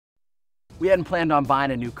We hadn't planned on buying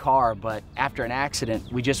a new car, but after an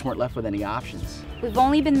accident, we just weren't left with any options. We've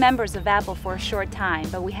only been members of Apple for a short time,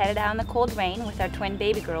 but we headed out in the cold rain with our twin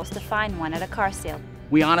baby girls to find one at a car sale.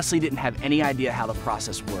 We honestly didn't have any idea how the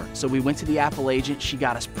process worked, so we went to the Apple agent, she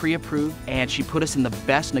got us pre-approved, and she put us in the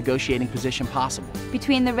best negotiating position possible.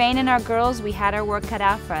 Between the rain and our girls, we had our work cut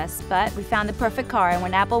out for us, but we found the perfect car, and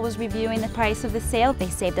when Apple was reviewing the price of the sale, they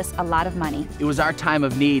saved us a lot of money. It was our time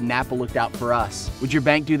of need, and Apple looked out for us. Would your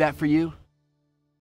bank do that for you?